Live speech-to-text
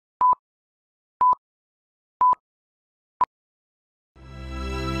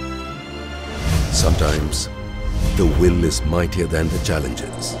Sometimes, the will is mightier than the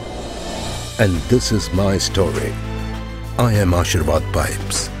challenges. And this is my story. I am Ashirvad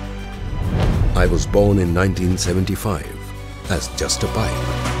Pipes. I was born in 1975 as just a pipe.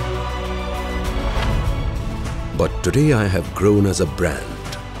 But today I have grown as a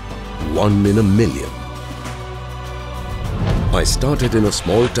brand, one in a million. I started in a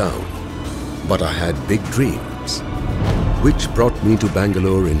small town, but I had big dreams, which brought me to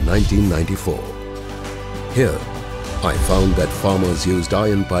Bangalore in 1994. Here, I found that farmers used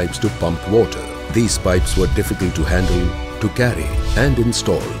iron pipes to pump water. These pipes were difficult to handle, to carry and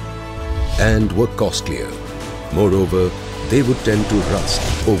install, and were costlier. Moreover, they would tend to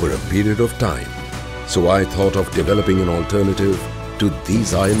rust over a period of time. So I thought of developing an alternative to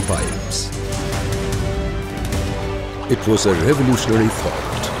these iron pipes. It was a revolutionary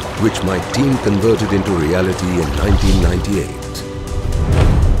thought, which my team converted into reality in 1998.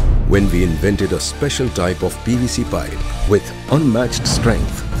 When we invented a special type of PVC pipe with unmatched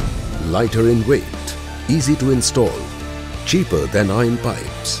strength, lighter in weight, easy to install, cheaper than iron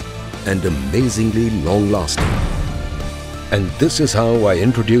pipes, and amazingly long-lasting. And this is how I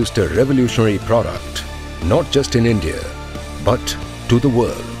introduced a revolutionary product, not just in India, but to the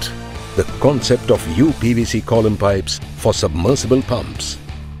world. The concept of UPVC column pipes for submersible pumps.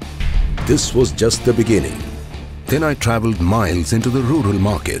 This was just the beginning. Then I traveled miles into the rural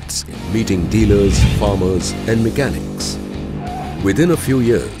markets, meeting dealers, farmers and mechanics. Within a few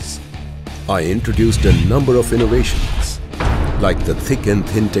years, I introduced a number of innovations, like the thick and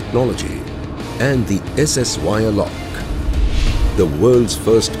thin technology and the SS wire lock, the world's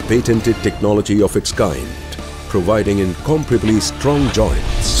first patented technology of its kind, providing incomparably strong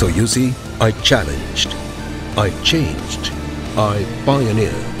joints. So you see, I challenged, I changed, I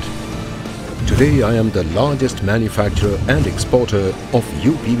pioneered. Today I am the largest manufacturer and exporter of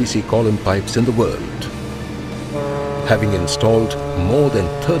UPVC column pipes in the world, having installed more than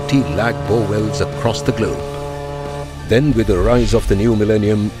 30 lakh bore wells across the globe. Then with the rise of the new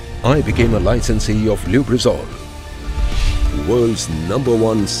millennium, I became a licensee of Lubrizol, world's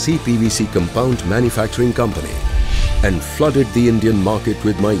 #1 CPVC compound manufacturing company, and flooded the Indian market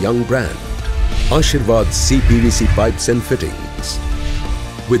with my young brand, Ashirvad CPVC pipes and fittings.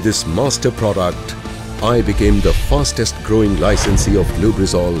 With this master product, I became the fastest growing licensee of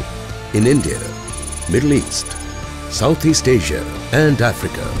Lubrizol in India, Middle East, Southeast Asia and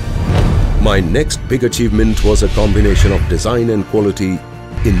Africa. My next big achievement was a combination of design and quality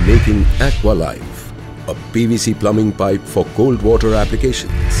in making Aqualife, a PVC plumbing pipe for cold water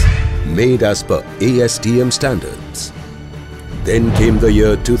applications, made as per ASTM standards. Then came the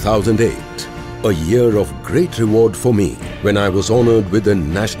year 2008, a year of great reward for me when I was honored with the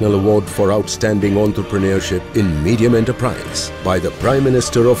National Award for Outstanding Entrepreneurship in Medium Enterprise by the Prime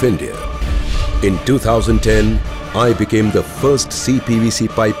Minister of India. In 2010, I became the first CPVC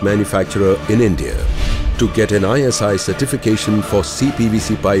pipe manufacturer in India to get an ISI certification for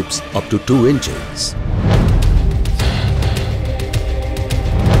CPVC pipes up to 2 inches.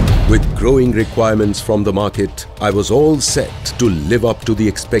 With growing requirements from the market, I was all set to live up to the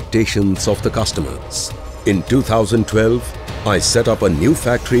expectations of the customers. In 2012, I set up a new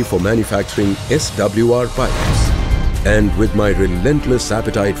factory for manufacturing SWR pipes. And with my relentless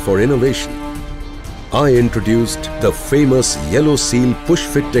appetite for innovation, I introduced the famous Yellow Seal push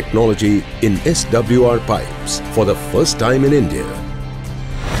fit technology in SWR pipes for the first time in India.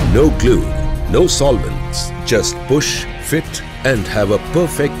 No glue, no solvents, just push, fit and have a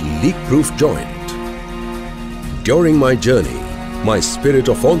perfect leak-proof joint. During my journey, my spirit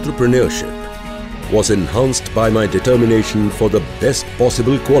of entrepreneurship was enhanced by my determination for the best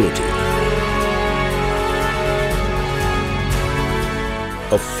possible quality.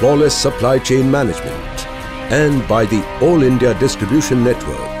 A flawless supply chain management, and by the All India distribution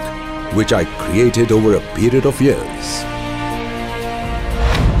network, which I created over a period of years.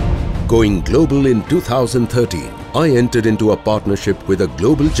 Going global in 2013, I entered into a partnership with a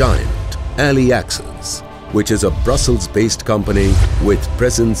global giant, Ali Axis, which is a Brussels-based company with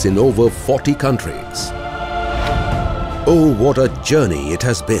presence in over 40 countries. Oh, what a journey it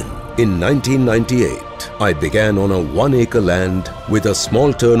has been! In 1998, I began on a 1-acre land with a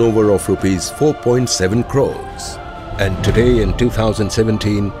small turnover of rupees 4.7 crores. And today in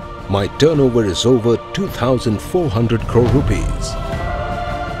 2017, my turnover is over 2,400 crore rupees.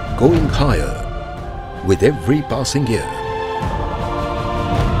 Going higher with every passing year.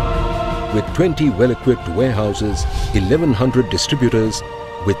 With 20 well-equipped warehouses, 1,100 distributors,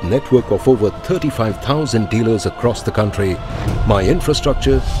 with network of over 35,000 dealers across the country, my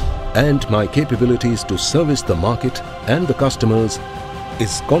infrastructure and my capabilities to service the market and the customers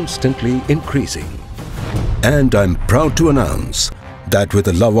is constantly increasing. And I'm proud to announce that with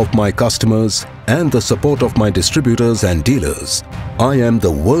the love of my customers and the support of my distributors and dealers, I am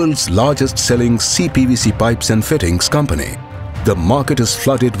the world's largest selling CPVC pipes and fittings company. The market is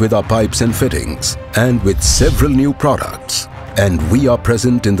flooded with our pipes and fittings and with several new products, and we are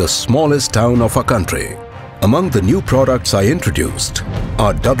present in the smallest town of our country. Among the new products I introduced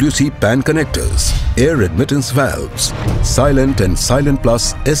are WC pan connectors, air admittance valves, silent and silent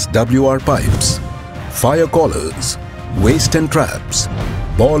plus SWR pipes, fire collars, waste and traps,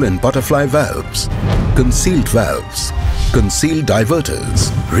 ball and butterfly valves, concealed valves, concealed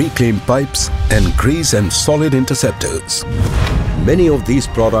diverters, reclaim pipes and grease and solid interceptors. Many of these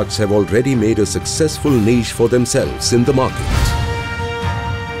products have already made a successful niche for themselves in the market.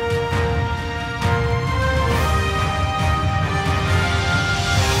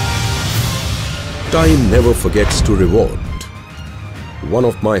 Time never forgets to reward. One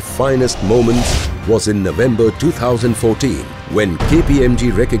of my finest moments was in November 2014 when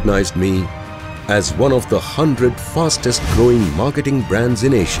KPMG recognized me as one of the 100 fastest growing marketing brands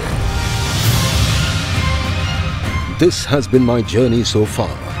in Asia. This has been my journey so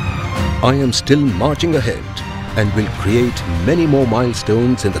far. I am still marching ahead and will create many more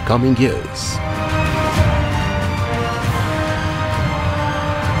milestones in the coming years.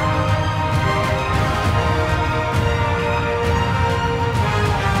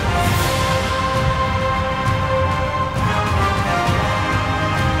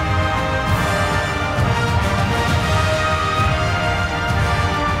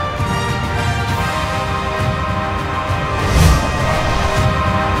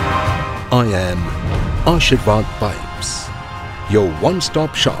 I am Ashirvad Pipes, your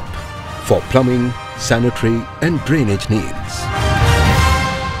one-stop shop for plumbing, sanitary and drainage needs.